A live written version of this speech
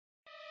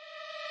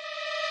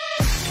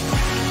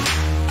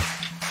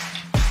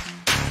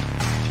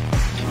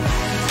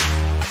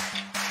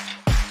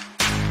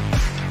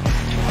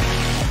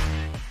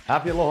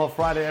Happy Aloha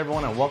Friday,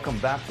 everyone, and welcome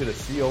back to the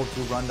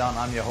CO2 Rundown.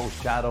 I'm your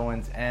host, Chad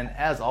Owens, and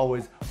as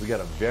always, we got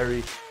a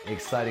very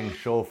exciting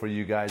show for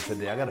you guys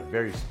today. I got a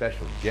very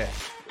special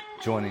guest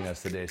joining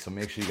us today, so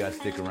make sure you guys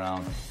stick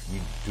around. You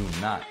do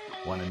not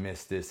want to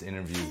miss this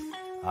interview.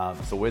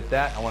 So with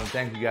that, I want to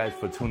thank you guys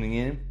for tuning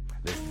in.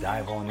 Let's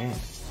dive on in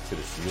to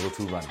the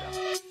CO2 Rundown.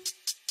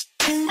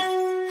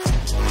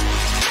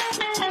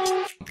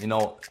 You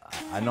know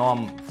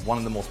I'm one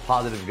of the most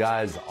positive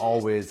guys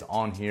always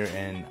on here,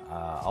 and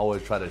I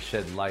always try to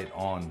shed light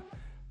on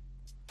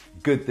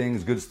good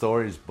things, good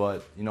stories.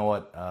 But you know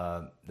what?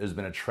 There's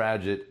been a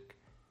tragic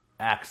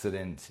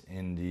accident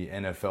in the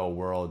NFL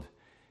world.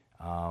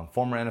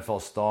 Former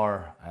NFL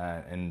star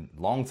and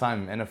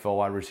longtime NFL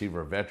wide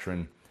receiver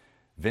veteran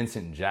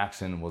Vincent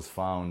Jackson was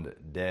found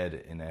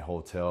dead in a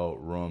hotel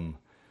room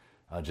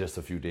just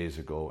a few days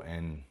ago.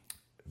 And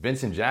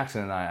Vincent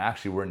Jackson and I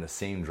actually were in the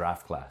same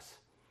draft class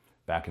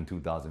back in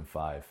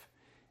 2005,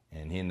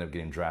 and he ended up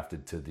getting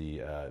drafted to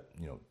the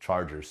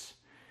Chargers,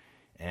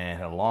 and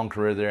had a long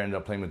career there. Ended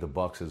up playing with the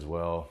Bucs as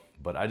well.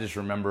 But I just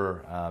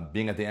remember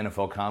being at the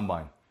NFL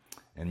Combine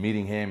and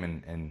meeting him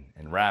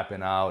and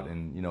rapping out,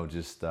 and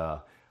just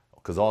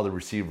because all the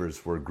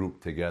receivers were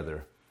grouped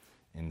together,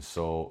 and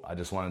so I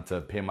just wanted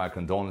to pay my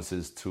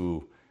condolences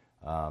to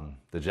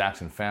the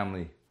Jackson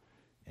family.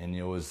 And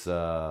it was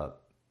the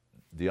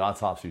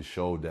autopsy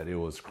showed that it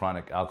was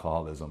chronic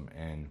alcoholism,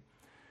 and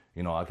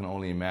I can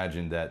only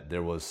imagine that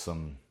there was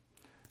some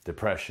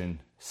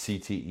depression,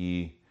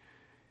 CTE,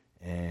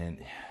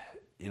 and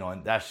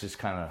and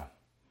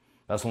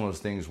that's one of those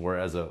things where,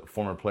 as a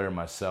former player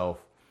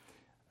myself,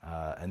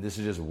 and this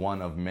is just one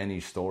of many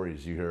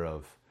stories you hear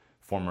of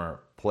former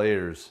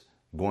players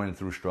going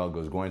through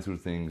struggles, going through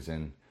things,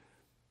 and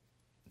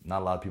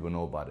not a lot of people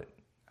know about it.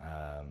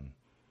 I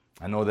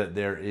know that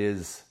there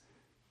is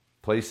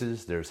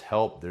places, there's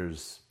help,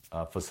 there's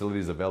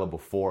facilities available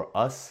for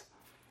us,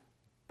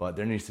 but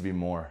there needs to be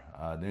more.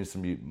 There needs to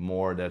be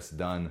more that's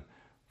done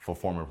for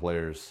former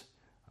players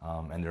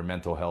and their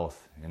mental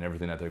health and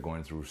everything that they're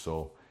going through.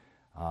 So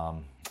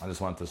I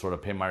just wanted to sort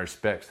of pay my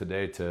respects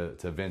today to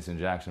Vincent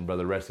Jackson.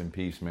 Brother, rest in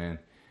peace, man,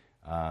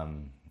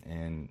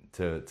 and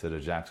to the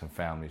Jackson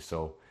family.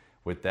 So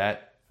with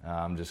that,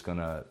 I'm just going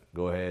to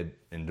go ahead,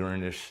 and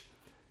during this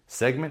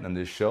segment on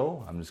this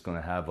show, I'm just going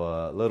to have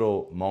a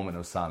little moment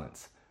of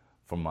silence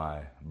for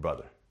my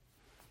brother.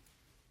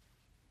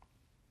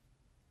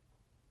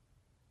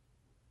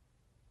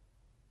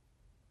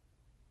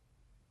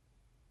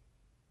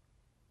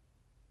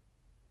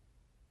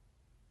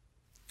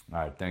 All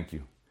right, thank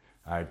you.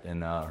 All right,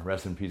 and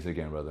rest in peace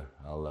again, brother.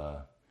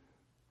 I'll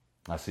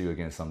see you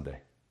again someday.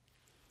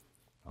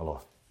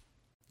 Aloha.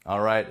 All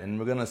right, and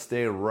we're gonna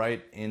stay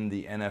right in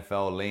the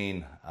NFL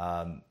lane.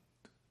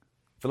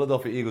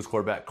 Philadelphia Eagles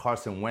quarterback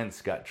Carson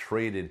Wentz got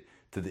traded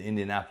to the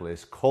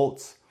Indianapolis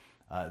Colts.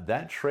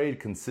 That trade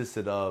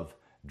consisted of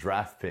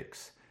draft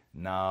picks.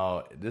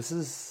 Now, this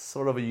is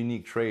sort of a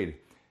unique trade.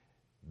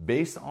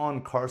 Based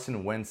on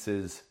Carson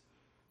Wentz's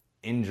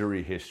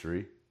injury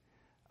history,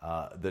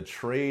 the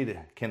trade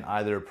can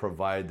either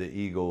provide the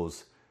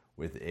Eagles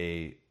with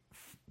a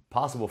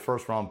possible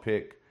first-round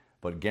pick,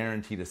 but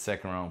guaranteed a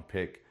second-round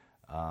pick.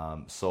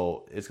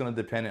 So it's going to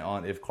depend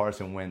on if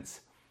Carson Wentz,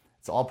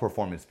 it's all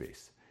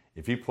performance-based.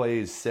 If he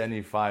plays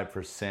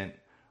 75%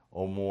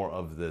 or more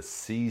of the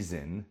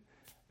season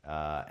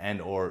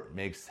and or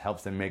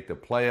helps them make the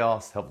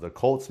playoffs, help the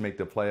Colts make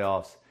the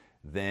playoffs,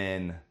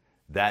 then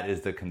that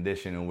is the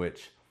condition in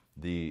which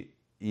the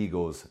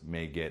Eagles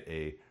may get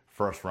a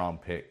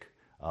first-round pick.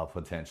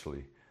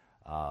 Potentially.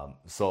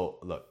 So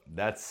look,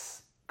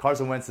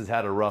 Carson Wentz has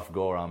had a rough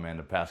go around, man,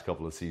 the past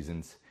couple of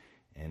seasons,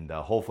 and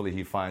hopefully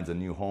he finds a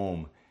new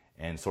home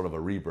and sort of a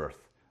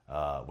rebirth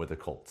with the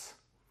Colts.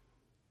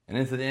 And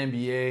into the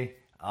NBA,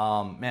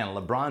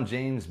 LeBron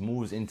James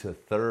moves into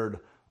third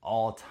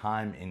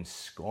all-time in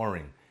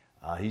scoring.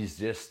 He's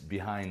just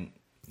behind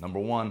number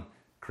 1,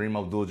 Kareem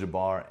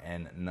Abdul-Jabbar,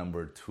 and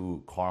number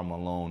 2, Karl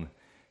Malone.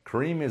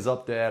 Kareem is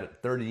up there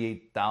at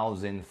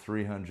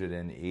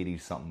 38,380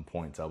 something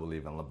points, I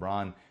believe, and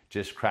LeBron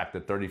just cracked the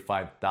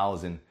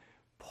 35,000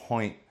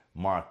 point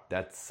mark.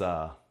 That's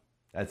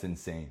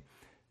insane.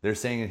 They're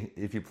saying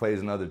if he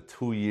plays another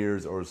 2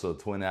 years or so,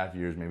 2.5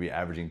 years, maybe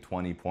averaging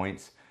 20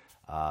 points,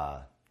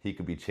 he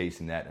could be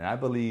chasing that. And I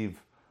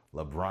believe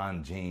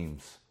LeBron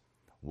James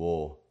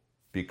will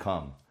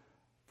become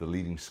the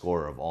leading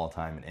scorer of all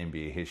time in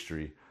NBA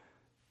history,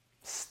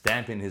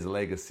 stamping his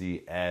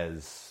legacy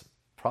as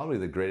probably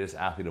the greatest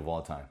athlete of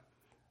all time.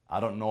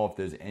 I don't know if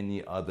there's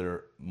any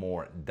other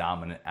more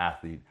dominant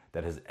athlete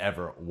that has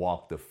ever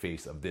walked the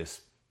face of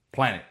this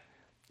planet.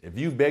 If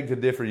you beg to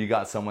differ, you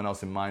got someone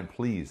else in mind,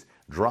 please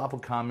drop a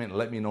comment,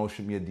 let me know,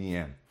 shoot me a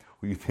DM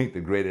who you think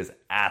the greatest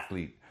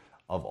athlete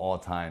of all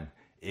time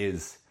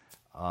is,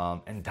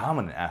 and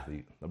dominant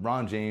athlete.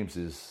 LeBron James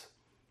is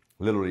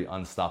literally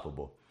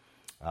unstoppable.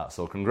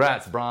 So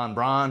congrats,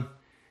 Bron,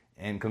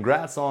 and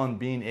congrats on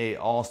being a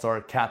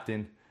all-star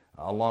captain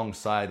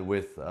alongside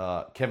with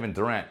Kevin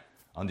Durant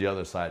on the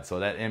other side. So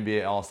that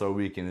NBA All-Star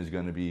Weekend is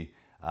going to be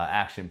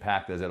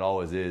action-packed as it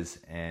always is,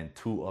 and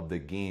two of the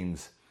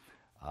game's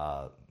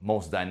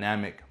most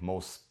dynamic,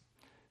 most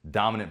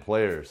dominant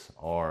players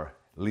are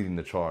leading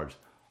the charge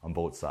on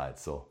both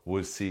sides. So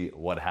we'll see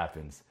what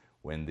happens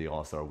when the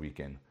All-Star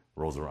weekend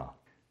rolls around.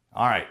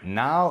 All right,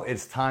 now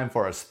it's time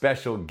for a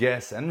special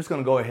guest. I'm just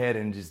gonna go ahead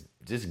and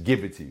just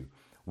give it to you.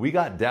 We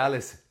got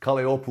Dallas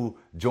Kaleopu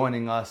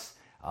joining us.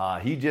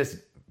 He just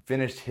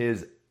finished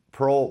his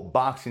pro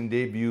boxing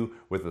debut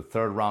with a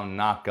third round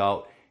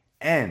knockout,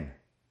 and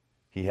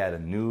he had a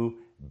new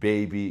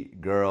baby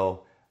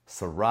girl,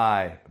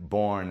 Sarai,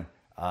 born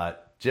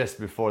just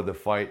before the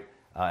fight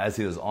as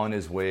he was on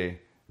his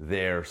way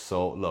there.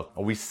 So look,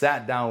 we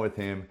sat down with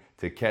him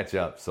to catch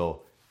up.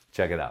 So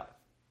check it out.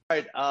 All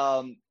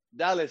right,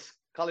 Dallas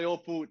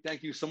Kaleopu,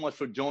 thank you so much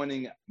for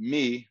joining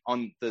me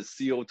on the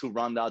CO2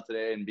 Rundown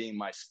today and being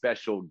my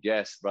special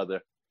guest,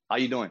 brother. How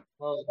you doing?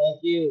 Oh,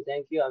 thank you.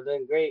 Thank you. I'm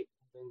doing great.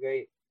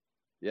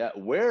 Yeah,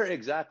 where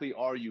exactly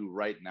are you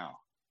right now?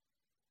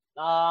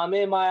 I'm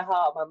in my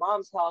house, my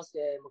mom's house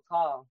in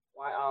Macau.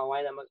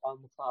 Why not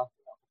Macau?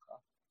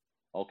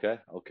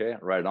 Okay,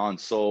 right on.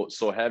 So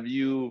have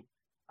you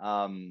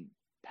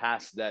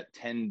passed that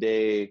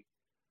 10-day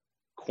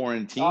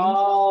quarantine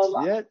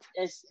yet?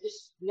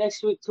 It's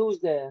next week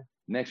Tuesday.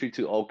 Next week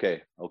too.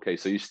 Okay.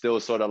 So you still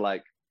sort of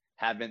like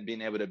haven't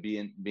been able to be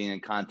in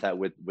contact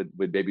with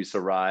baby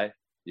Sarai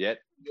yet?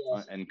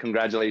 Yes. And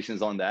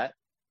congratulations on that.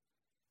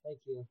 Thank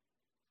you.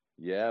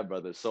 Yeah,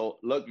 brother. So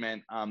look,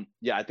 man.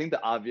 Yeah, I think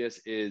the obvious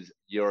is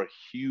your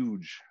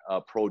huge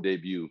pro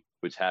debut,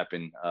 which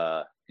happened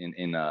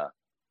in a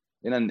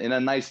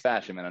nice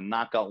fashion, man. A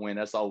knockout win.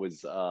 That's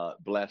always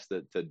blessed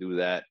to do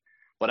that.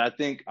 But I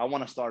think I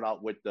want to start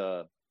out with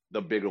the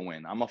bigger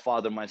win. I'm a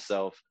father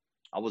myself.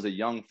 I was a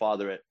young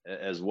father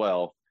as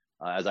well.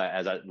 As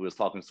I was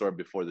talking to her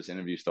before this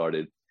interview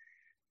started,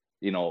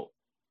 you know,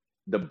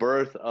 the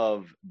birth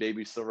of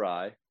baby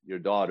Sarai, your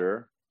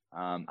daughter.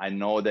 I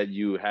know that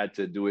you had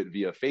to do it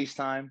via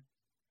FaceTime,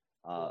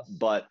 Yes.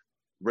 but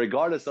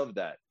regardless of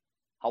that,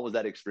 how was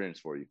that experience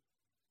for you?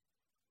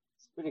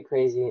 It's pretty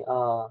crazy.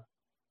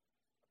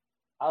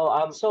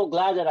 I'm so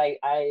glad that I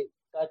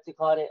got to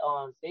call it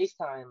on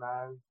FaceTime,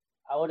 man.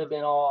 I would have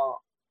been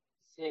all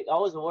sick. I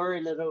was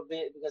worried a little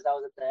bit because I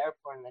was at the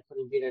airport and I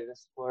couldn't be there to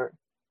support.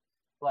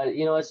 But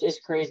you know, it's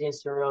crazy and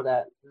surreal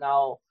that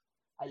now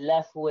I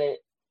left with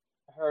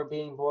her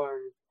being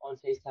born on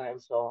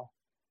FaceTime. So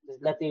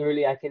there's nothing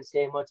really I can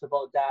say much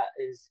about that.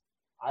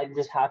 I'm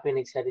just happy and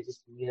excited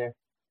just to be there.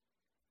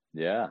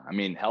 Yeah, I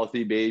mean,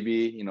 healthy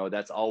baby,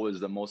 that's always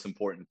the most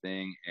important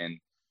thing. And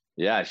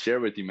yeah, I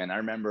share with you, man. I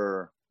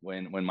remember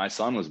when my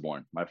son was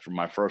born,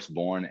 my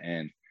firstborn,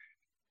 and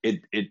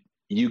it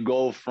you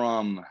go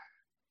from,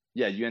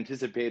 yeah, you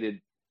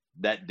anticipated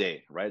that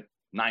day, right?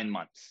 9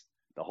 months,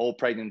 the whole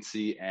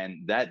pregnancy,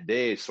 and that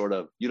day sort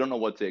of, you don't know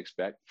what to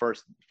expect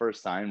first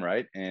time,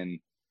 right? And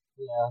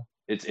Yeah.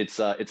 it's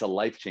a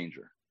life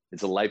changer.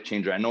 It's a life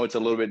changer. I know it's a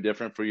little bit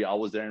different for you. I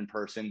was there in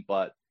person,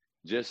 but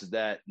just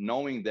that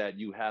knowing that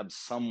you have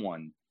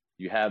someone,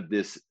 you have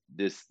this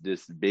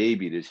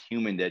baby, this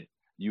human that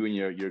you and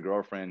your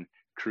girlfriend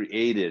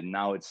created.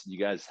 Now it's you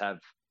guys have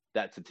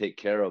that to take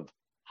care of.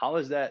 How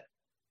is that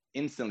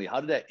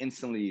how did that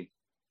instantly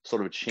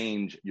sort of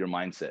change your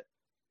mindset?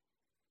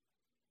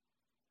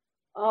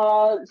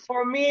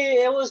 For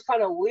me, it was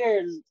kind of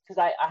weird because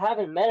I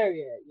haven't met her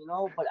yet, you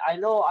know. But I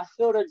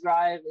feel the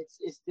drive.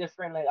 It's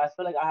different. Like I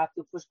feel like I have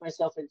to push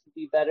myself and to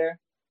be better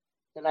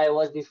than I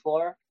was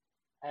before.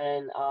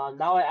 And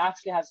now I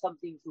actually have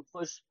something to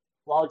push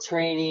while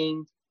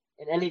training,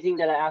 and anything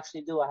that I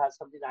actually do, I have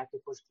something that I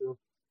can push through.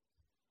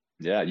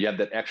 Yeah, you have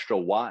that extra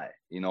why.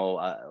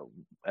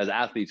 As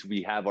athletes,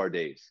 we have our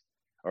days,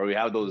 or we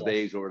have those Yes.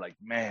 days where we're like,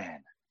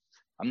 man,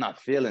 I'm not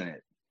feeling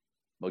it.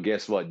 But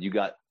guess what? You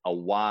got a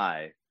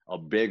why, a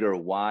bigger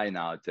why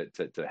now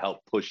to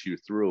help push you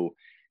through.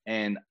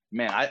 And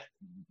man, I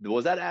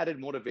was that added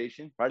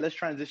motivation. Right, let's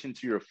transition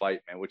to your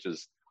fight, man, which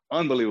is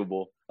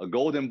unbelievable. A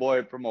Golden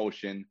Boy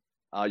promotion,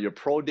 your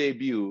pro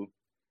debut.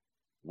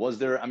 Was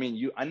there? I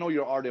mean, I know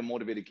you're already a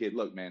motivated kid.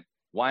 Look, man,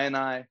 why and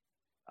I,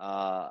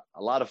 a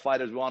lot of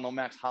fighters. We all know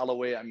Max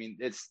Holloway. I mean,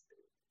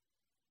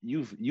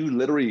 you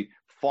literally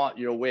fought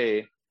your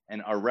way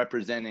and are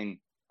representing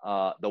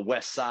the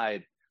west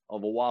side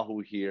of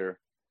Oahu here.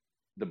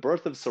 The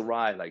birth of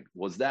Sarai, like,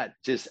 was that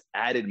just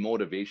added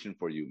motivation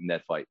for you in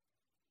that fight?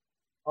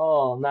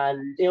 Oh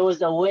man, it was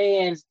the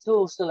weigh-ins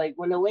too. So like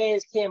when the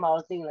weigh-ins came, I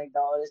was thinking like,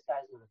 oh, this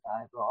guy's gonna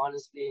die, bro.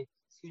 Honestly,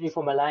 excuse me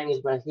for my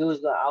language, but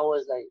I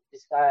was like,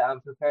 this guy,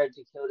 I'm prepared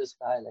to kill this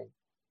guy. Like,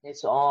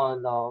 it's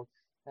on.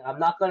 Like, I'm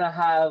not gonna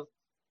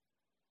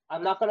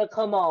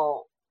come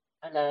out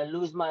and then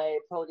lose my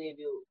pro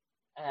debut.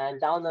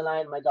 And down the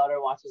line, my daughter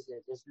watches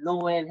it. There's no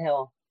way in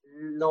hell,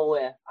 no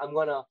way. I'm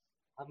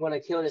gonna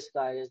kill this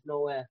guy. There's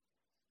no way.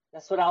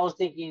 That's what I was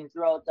thinking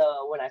throughout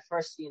when I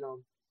first seen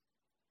him.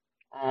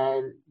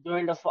 And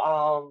during the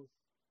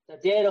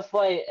day of the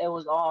fight, it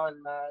was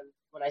on, man.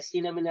 When I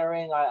seen him in the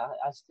ring,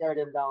 I stared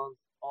him down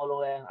all the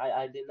way.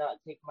 I did not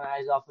take my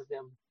eyes off of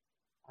him,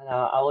 and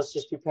I was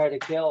just prepared to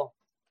kill.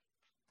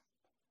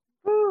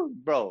 Woo,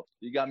 bro,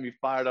 you got me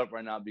fired up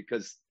right now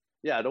because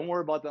yeah, don't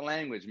worry about the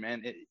language,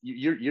 man.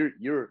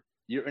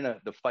 You're in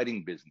the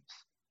fighting business.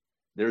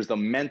 There's the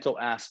mental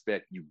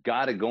aspect. You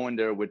got to go in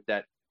there with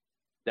that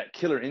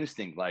killer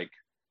instinct. Like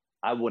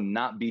I will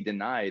not be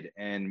denied,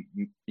 and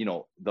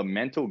the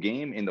mental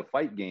game in the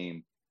fight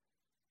game,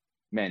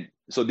 man.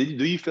 So do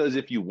you feel as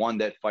if you won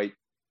that fight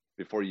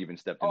before you even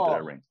stepped into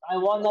that Oh, ring? I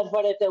won that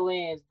fight at the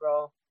weigh-ins,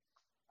 bro.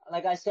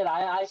 Like I said,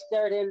 I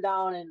stared him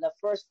down, and the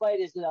first fight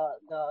is the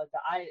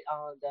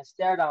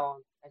stare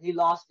down, and he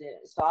lost it.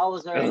 So Oh, I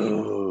was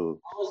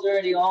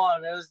already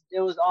on.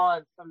 It was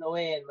on from the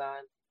weigh-in,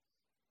 man.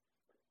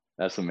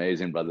 that's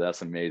amazing, brother.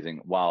 That's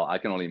amazing. Wow, I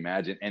can only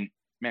imagine. And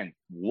man,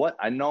 what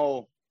I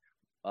know,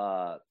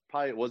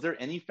 probably was there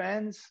any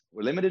fans?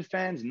 Were limited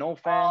fans? No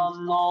fans?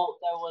 No,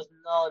 there was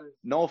none.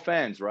 No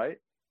fans, right?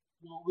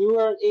 No, we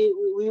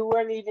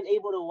weren't even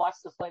able to watch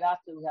the fight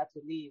after we had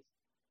to leave.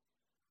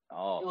 It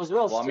Oh, was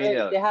real well, I mean,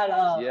 strict.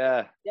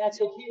 yeah, They had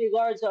security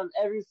guards on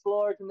every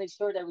floor to make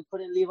sure that we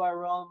couldn't leave our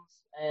rooms,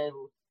 and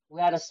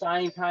we had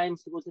assigned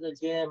times to go to the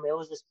gym. It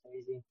was just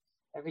crazy.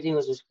 Everything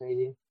was just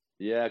crazy.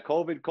 yeah.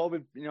 COVID,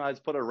 has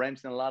put a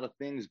wrench in a lot of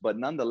things, but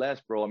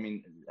nonetheless, bro. I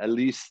mean, at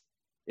least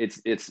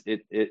it's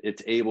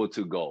able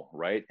to go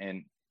right,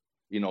 and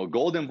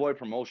Golden Boy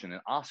promotion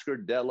and Oscar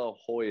De La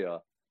Hoya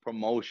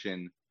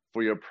promotion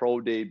for your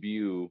pro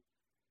debut.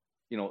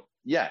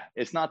 Yeah,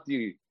 it's not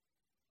the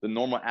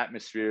normal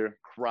atmosphere,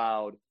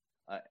 crowd,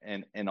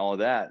 and all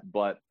that.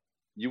 But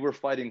you were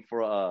fighting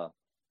for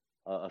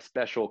a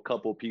special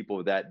couple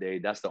people that day.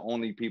 That's the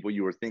only people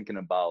you were thinking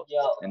about,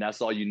 Yeah. and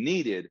that's all you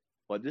needed.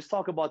 But just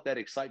talk about that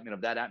excitement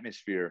of that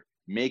atmosphere,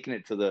 making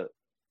it to the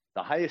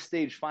highest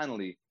stage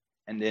finally,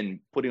 and then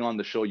putting on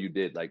the show you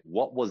did. Like,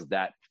 what was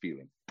that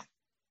feeling?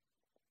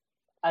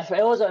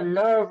 It was a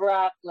nerve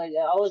wrack. Like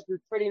I was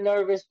pretty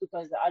nervous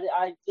because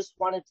I just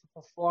wanted to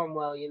perform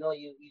well.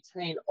 You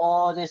train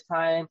all this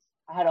time.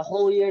 I had a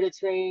whole year to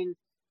train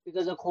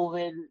because of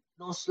COVID,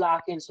 no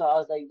slacking. So I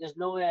was like, there's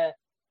no way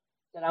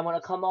that I'm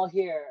gonna come out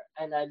here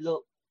and I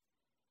look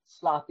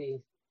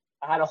sloppy.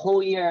 I had a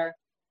whole year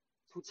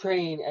to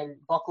train and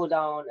buckle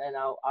down, and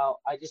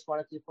I just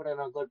wanted to put in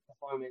a good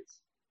performance.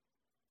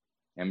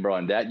 And bro,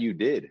 and that you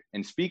did.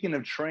 And speaking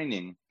of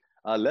training,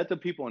 let the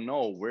people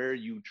know where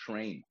you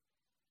train.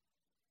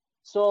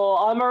 So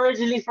I'm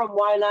originally from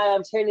Waianae.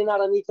 I'm training out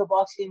of Nito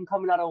Boxing,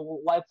 coming out of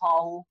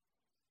Waipahu.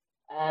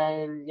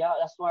 And yeah,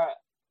 that's where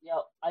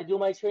I do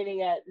my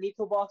training at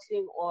Nito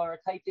Boxing or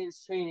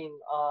Titans training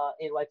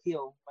in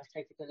Waipio, my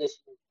strength and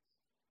conditioning.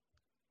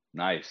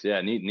 Nice.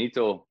 Yeah,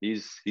 Nito,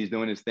 he's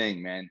doing his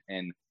thing, man.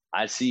 And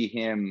I see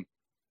him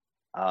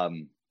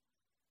um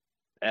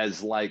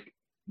as like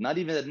not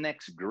even the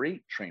next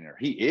great trainer.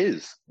 He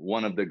is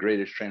one of the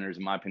greatest trainers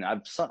in my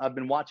opinion. I've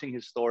been watching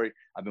his story.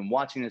 I've been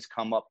watching his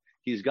come up.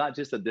 He's got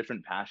just a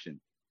different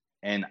passion,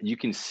 and you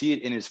can see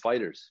it in his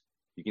fighters.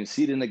 You can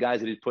see it in the guys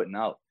that he's putting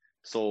out.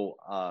 So,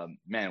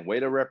 man,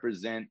 way to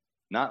represent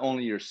not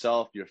only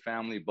yourself, your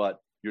family, but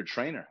your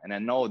trainer. And I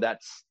know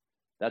that's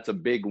a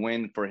big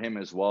win for him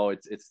as well.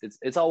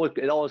 It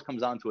always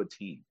comes down to a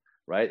team,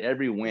 right?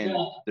 Every win,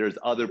 Yeah, there's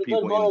other he's a good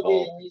people involved.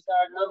 motivator. He's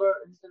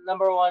the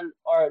number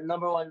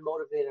one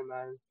motivator,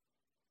 man.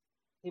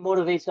 He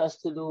motivates us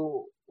to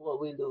do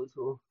what we do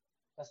too.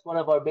 That's one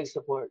of our big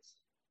supports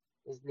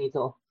is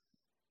Nito.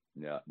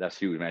 Yeah, that's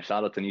huge, man.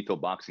 Shout out to Nito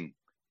Boxing.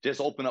 Just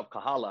opened up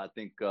Kahala, I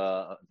think,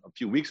 a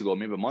few weeks ago,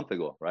 maybe a month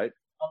ago, right?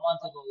 A month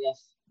ago,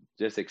 yes.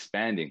 Just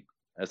expanding.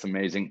 That's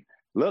amazing.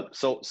 Look,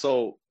 so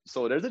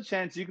there's a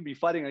chance you could be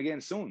fighting again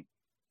soon,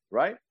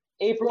 right?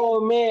 April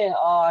or May,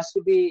 I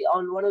should be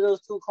on one of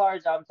those two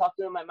cards. I'm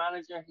talking to my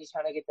manager. He's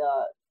trying to get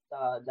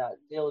the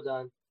deal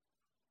done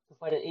to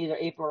fight in either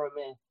April or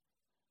May.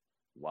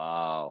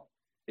 Wow.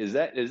 Is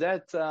that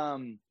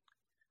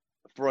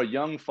for a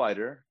young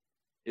fighter,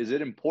 is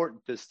it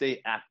important to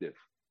stay active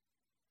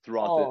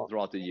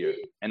throughout the year?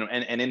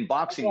 And in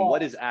boxing,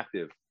 what is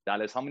active?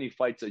 Dallas, how many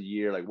fights a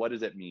year? Like, what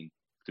does it mean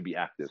to be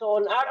active? So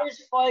an average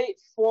fight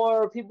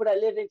for people that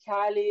live in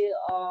Cali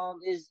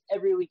is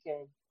every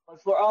weekend.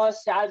 But for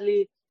us,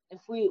 sadly, if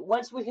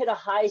once we hit a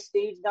high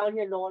stage down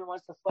here, no one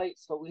wants to fight.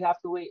 So we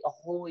have to wait a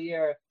whole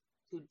year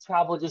to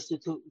travel just to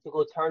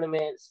go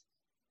tournaments.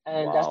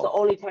 And that's the Wow.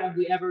 only time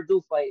we ever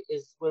do fight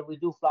is when we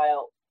do fly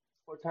out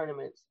for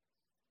tournaments.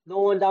 No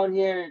one down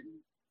here,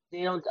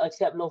 they don't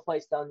accept no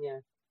fights down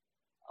here.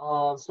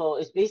 So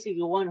it's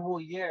basically one whole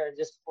year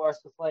just for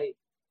us to fight.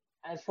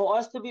 And for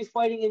us to be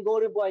fighting in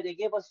Golden Boy, they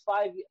gave us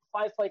five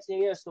fights a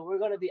year, so we're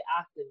gonna be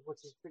active,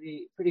 which is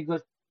pretty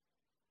good,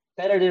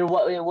 better than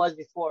what it was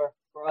before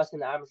for us in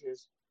the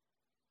amateurs.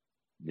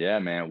 Yeah,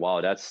 man.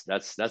 Wow, that's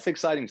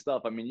exciting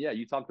stuff. I mean, yeah,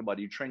 you talked about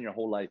it. You train your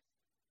whole life,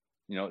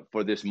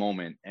 for this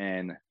moment,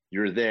 and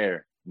you're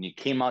there, and you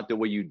came out the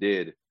way you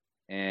did.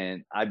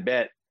 And I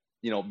bet,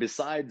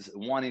 besides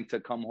wanting to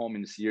come home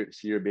and see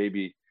your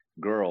baby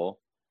girl,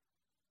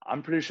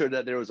 I'm pretty sure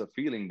that there was a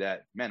feeling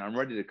that, man, I'm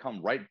ready to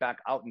come right back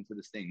out into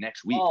this thing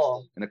next week.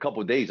 Oh, In a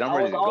couple of days, I'm I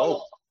ready was to go.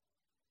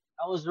 all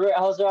I was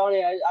around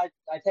it.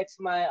 I texted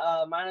my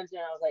manager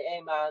and I was like,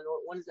 "Hey man,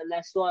 when's the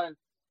next one?"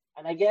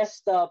 And I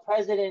guess the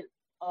president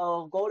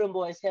of Golden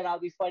Boy said I'll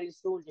be fighting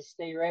soon. Just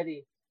stay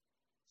ready.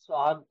 So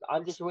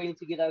I'm just waiting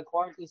to get out of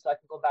quarantine so I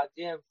can go back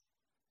gym.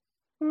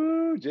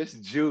 Ooh,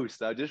 just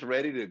juiced, just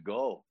ready to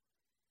go.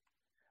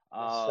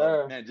 Yes,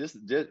 sir. Man, just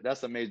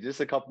that's amazing. Just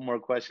a couple more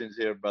questions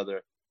here,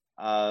 brother.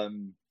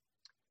 Um,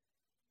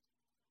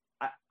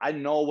 I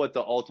know what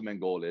the ultimate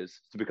goal is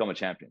to become a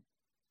champion,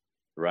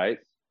 right?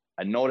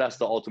 I know that's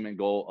the ultimate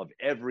goal of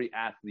every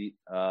athlete.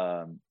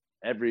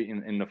 Every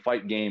in the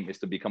fight game is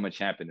to become a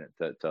champion,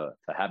 to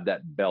have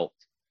that belt.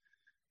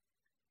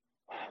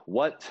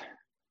 What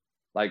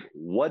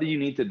do you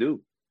need to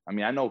do? I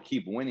mean, I know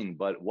keep winning,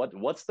 but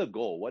what's the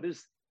goal? What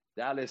is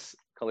Dallas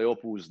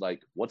Kaleopu's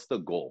like? What's the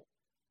goal?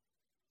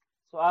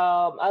 So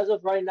as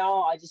of right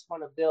now, I just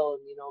want to build.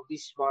 You know, be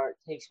smart,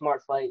 take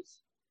smart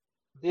fights,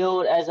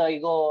 build as I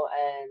go,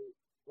 and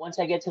once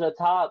I get to the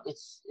top,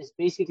 it's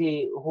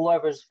basically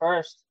whoever's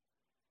first.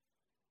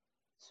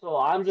 So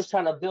I'm just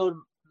trying to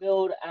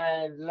build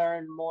and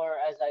learn more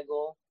as I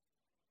go.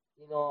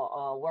 You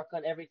know, work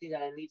on everything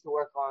that I need to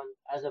work on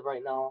as of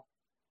right now,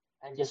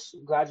 and just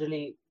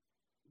gradually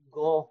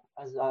go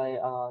as I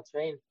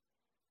train.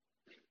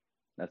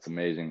 That's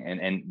amazing.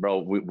 And bro,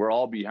 we're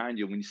all behind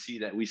you. When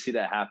we see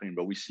that happening,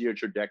 bro. We see your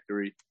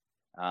trajectory.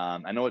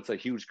 I know it's a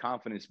huge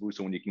confidence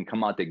booster when you can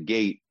come out the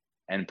gate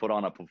and put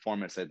on a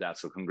performance like that.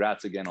 So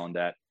congrats again on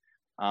that.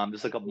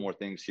 Just a couple more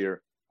things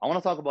here. I want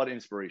to talk about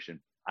inspiration.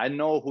 I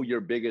know who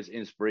your biggest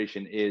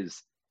inspiration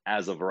is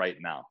as of right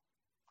now.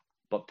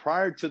 But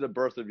prior to the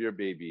birth of your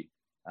baby,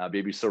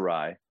 baby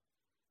Sarai,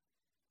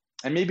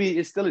 and maybe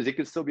it still is, it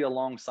could still be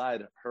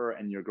alongside her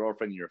and your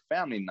girlfriend and your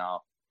family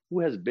now. Who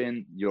has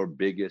been your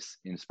biggest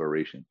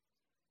inspiration?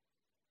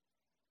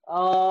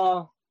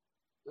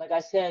 Like I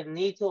said,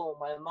 Nito,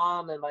 my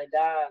mom and my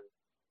dad.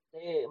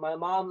 My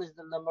mom is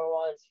the number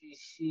one.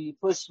 She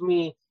pushed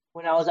me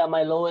when I was at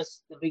my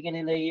lowest the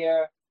beginning of the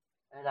year,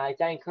 and I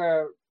thank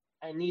her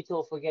and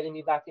Nito for getting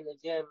me back in the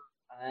gym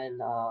and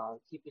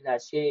keeping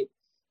that shape.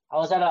 I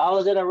was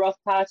in a rough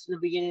patch in the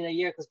beginning of the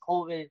year because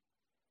COVID,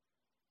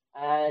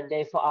 and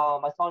I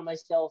found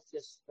myself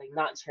just like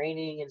not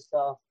training and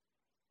stuff.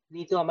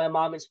 Nito and my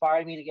mom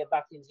inspired me to get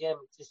back in gym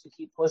just to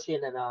keep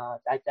pushing, and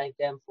I thank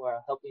them for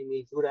helping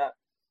me do that.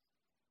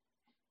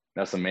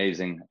 That's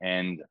amazing.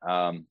 And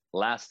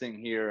last thing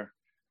here,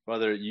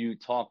 brother, you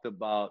talked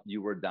about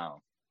you were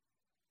down.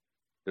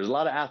 There's a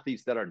lot of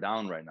athletes that are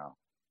down right now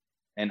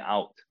and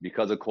out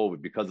because of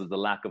COVID, because of the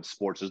lack of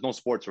sports. There's no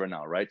sports right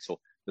now, right? So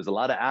there's a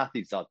lot of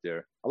athletes out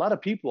there, a lot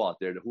of people out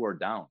there who are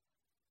down.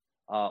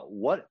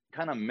 What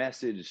kind of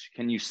message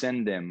can you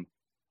send them,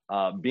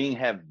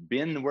 have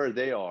been where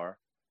they are?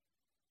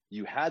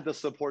 You had the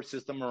support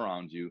system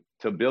around you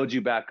to build you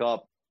back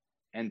up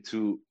and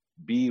to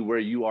be where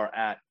you are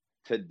at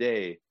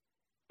today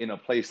in a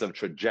place of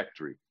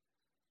trajectory.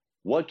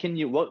 What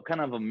kind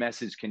of a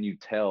message can you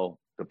tell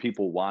the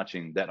people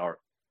watching that are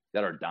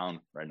down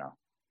right now?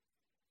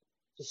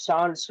 Just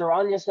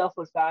surround yourself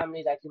with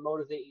family that can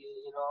motivate you,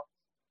 you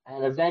know,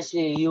 and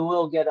eventually you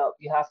will get up.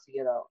 You have to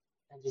get up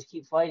and just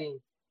keep fighting.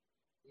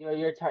 You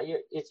know,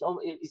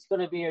 it's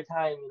gonna be your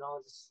time, you know,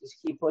 just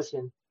keep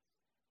pushing.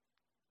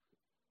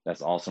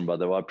 That's awesome,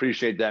 brother. Well, I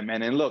appreciate that,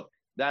 man. And look,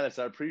 Dallas,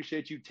 I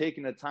appreciate you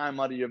taking the time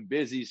out of your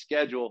busy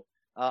schedule.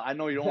 I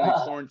know you're only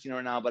quarantined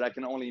right now, but I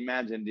can only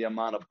imagine the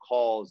amount of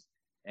calls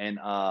and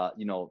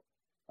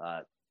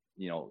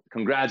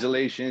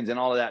congratulations and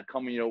all of that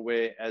coming your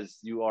way as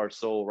you are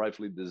so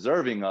rightfully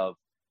deserving of.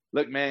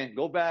 Look, man,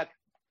 go back,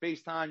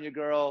 FaceTime your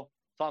girl,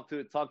 talk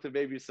to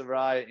baby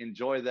Sarai,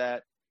 enjoy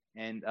that,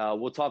 and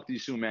we'll talk to you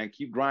soon, man.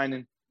 Keep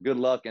grinding. Good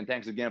luck, and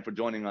thanks again for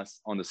joining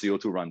us on the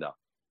CO2 Rundown.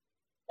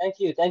 Thank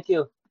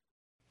you.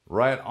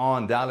 Right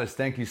on, Dallas.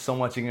 Thank you so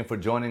much again for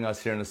joining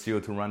us here in the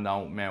CO2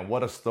 Rundown. Man,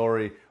 what a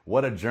story,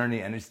 what a journey,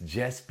 and it's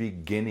just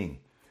beginning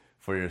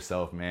for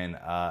yourself, man.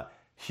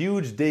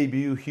 Huge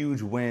debut,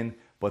 huge win,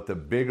 but the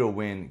bigger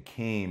win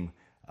came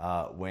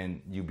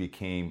when you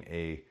became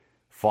a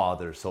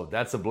father. So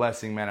that's a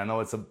blessing, man. I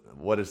know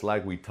what it's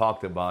like. We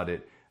talked about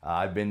it.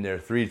 I've been there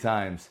 3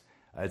 times.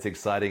 It's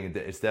exciting.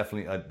 It's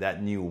definitely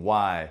that new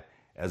why,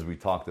 as we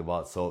talked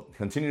about. So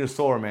continue to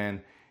soar,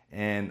 man.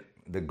 And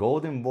the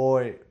Golden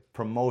Boy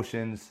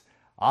Promotions,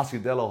 Oscar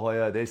De La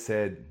Hoya, they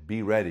said,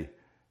 be ready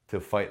to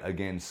fight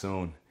again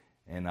soon.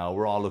 And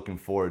we're all looking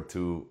forward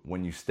to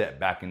when you step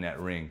back in that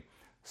ring.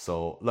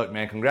 So look,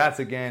 man, congrats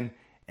again.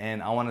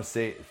 And I want to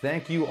say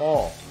thank you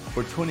all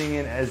for tuning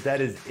in, as that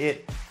is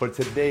it for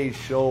today's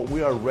show.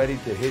 We are ready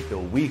to hit the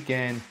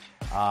weekend.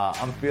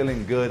 I'm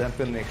feeling good. I'm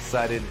feeling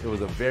excited. It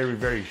was a very,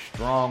 very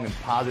strong and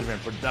positive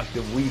and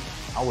productive week.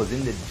 I was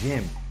in the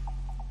gym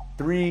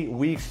 3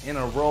 weeks in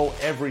a row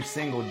every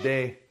single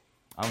day.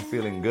 I'm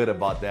feeling good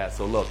about that.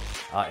 So look,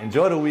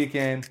 enjoy the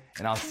weekend,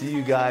 and I'll see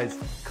you guys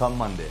come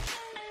Monday.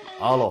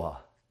 Aloha.